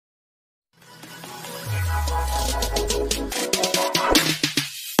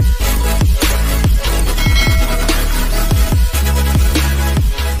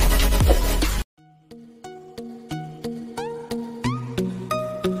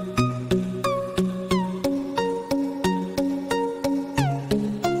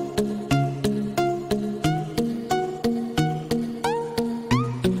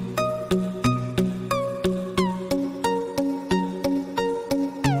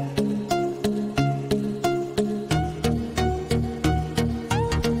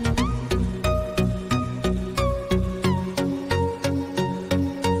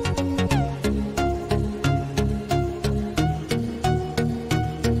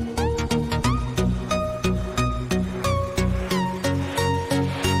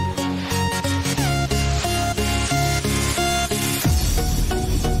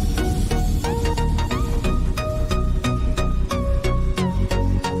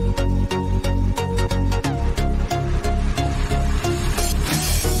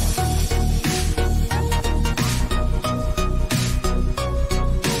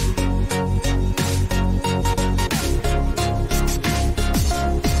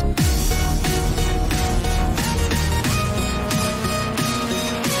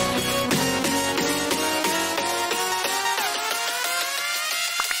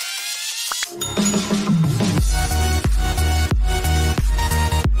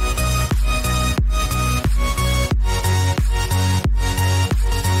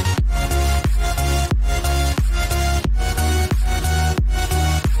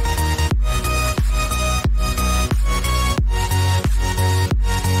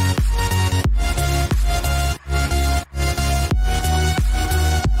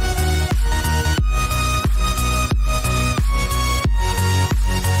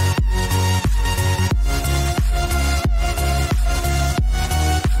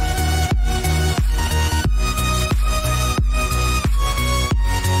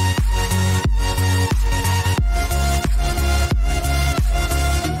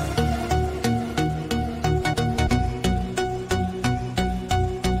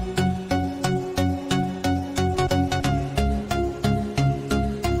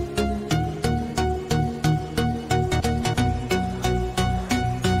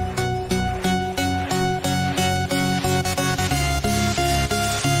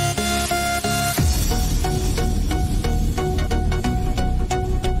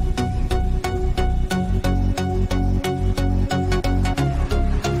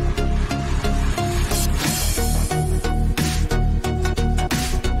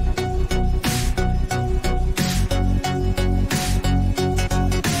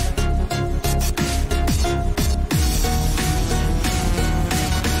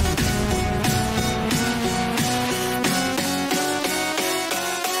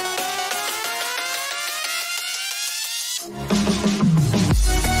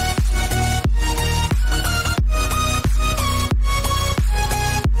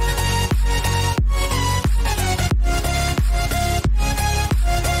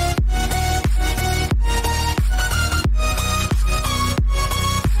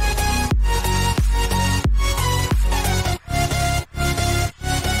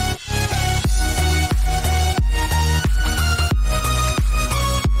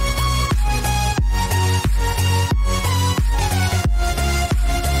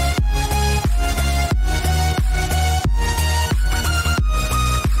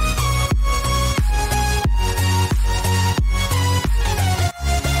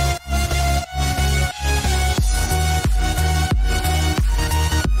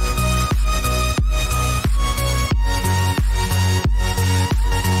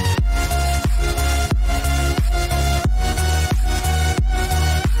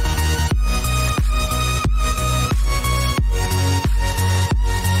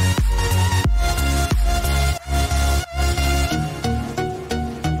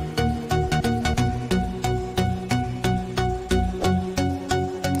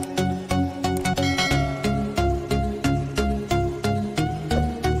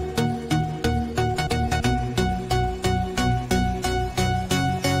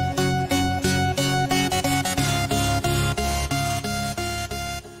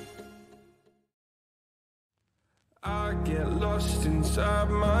get lost inside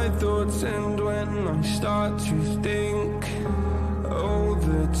my thoughts, and when I start to think, oh,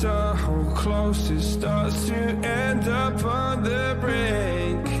 the time how close it starts to end up on the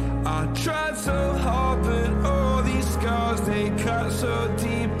brink. I tried so hard, but all these scars, they cut so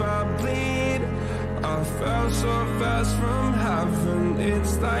deep I bleed. I fell so fast from heaven,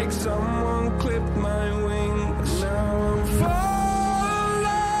 it's like someone clipped my wings. Now I'm falling,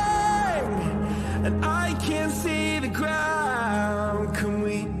 and I can't see the ground. Can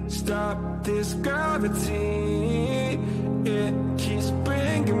we stop this gravity? It keeps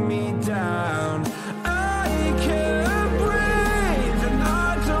bringing me down. I can't breathe, and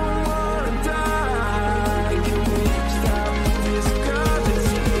I don't wanna die. Can we stop this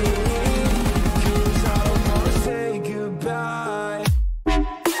gravity? 'Cause I don't wanna say goodbye.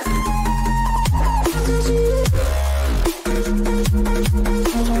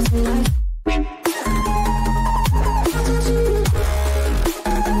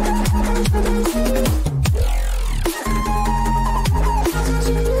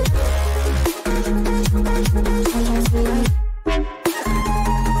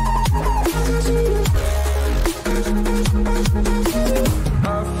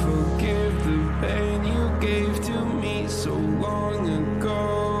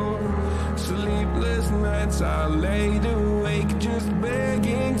 I laid awake just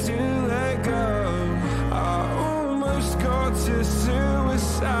begging to let go. I almost got to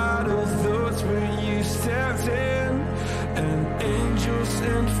suicidal thoughts, but you stepped in. An angel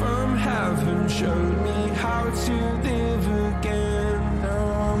sent from heaven showed me how to live again. Now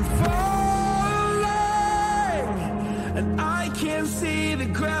I'm falling, and I can't see the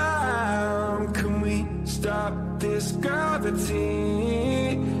ground. Can we stop this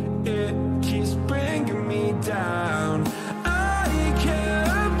gravity? It keeps bringing me down. I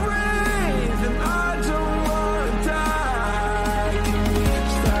can't breathe, and I don't wanna die. Can we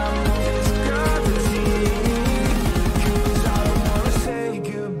stop this gravity? 'Cause I don't wanna say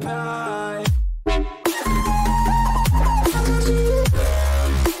goodbye.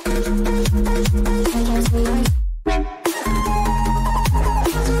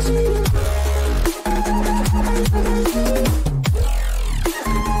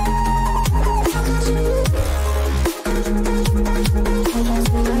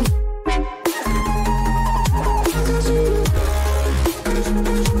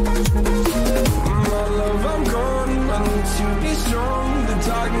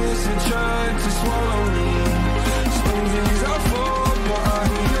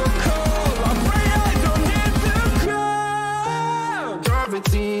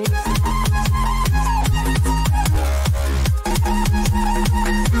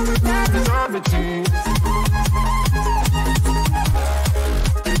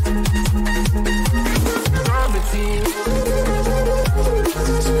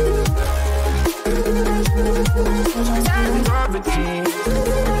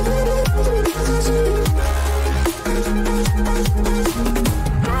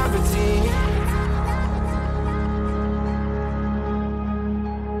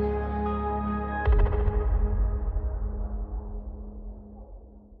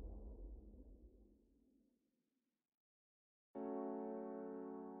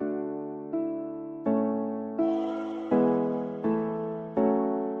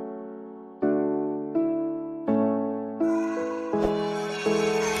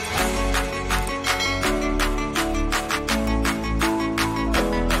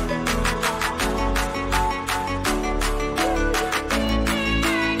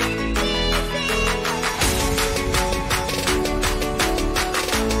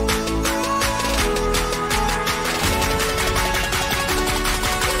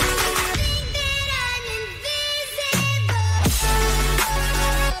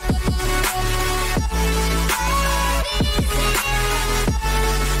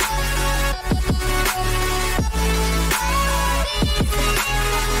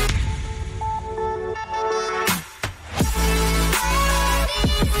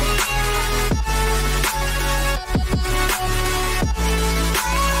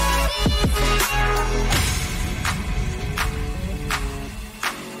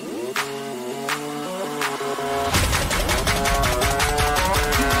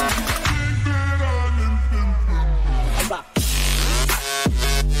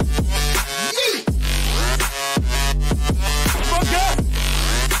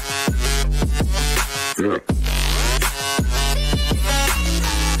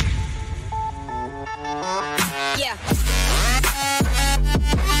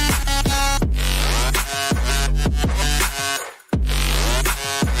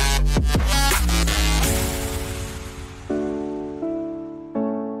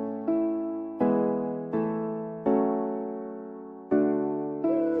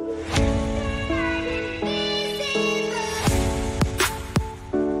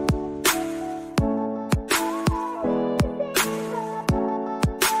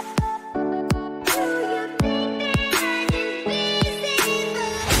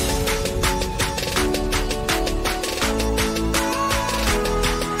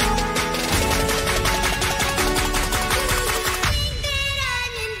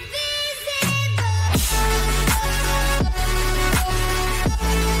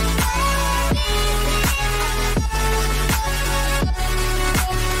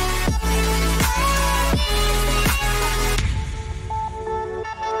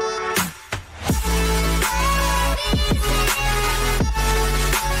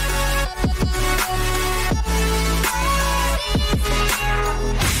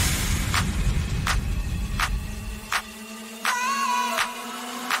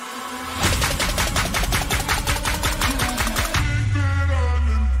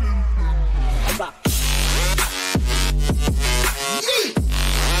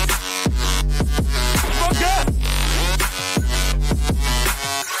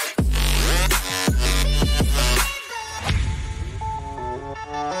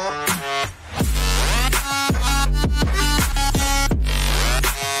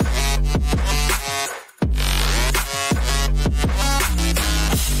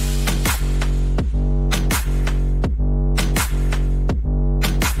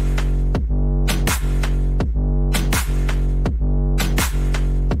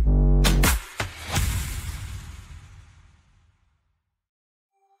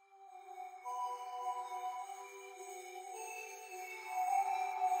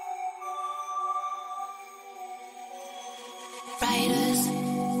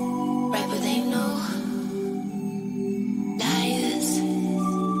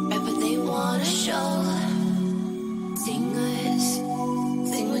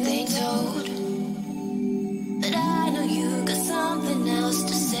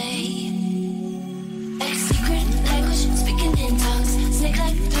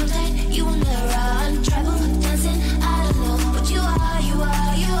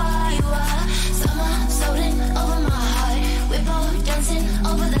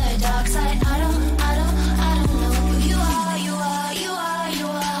 the dark side. I don't know who you are, you are, you are, you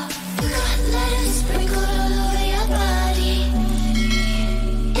are. You got letters sprinkled all over your body.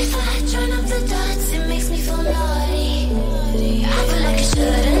 If I join up the dots, it makes me feel naughty. I feel like I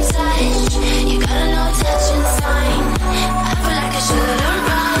should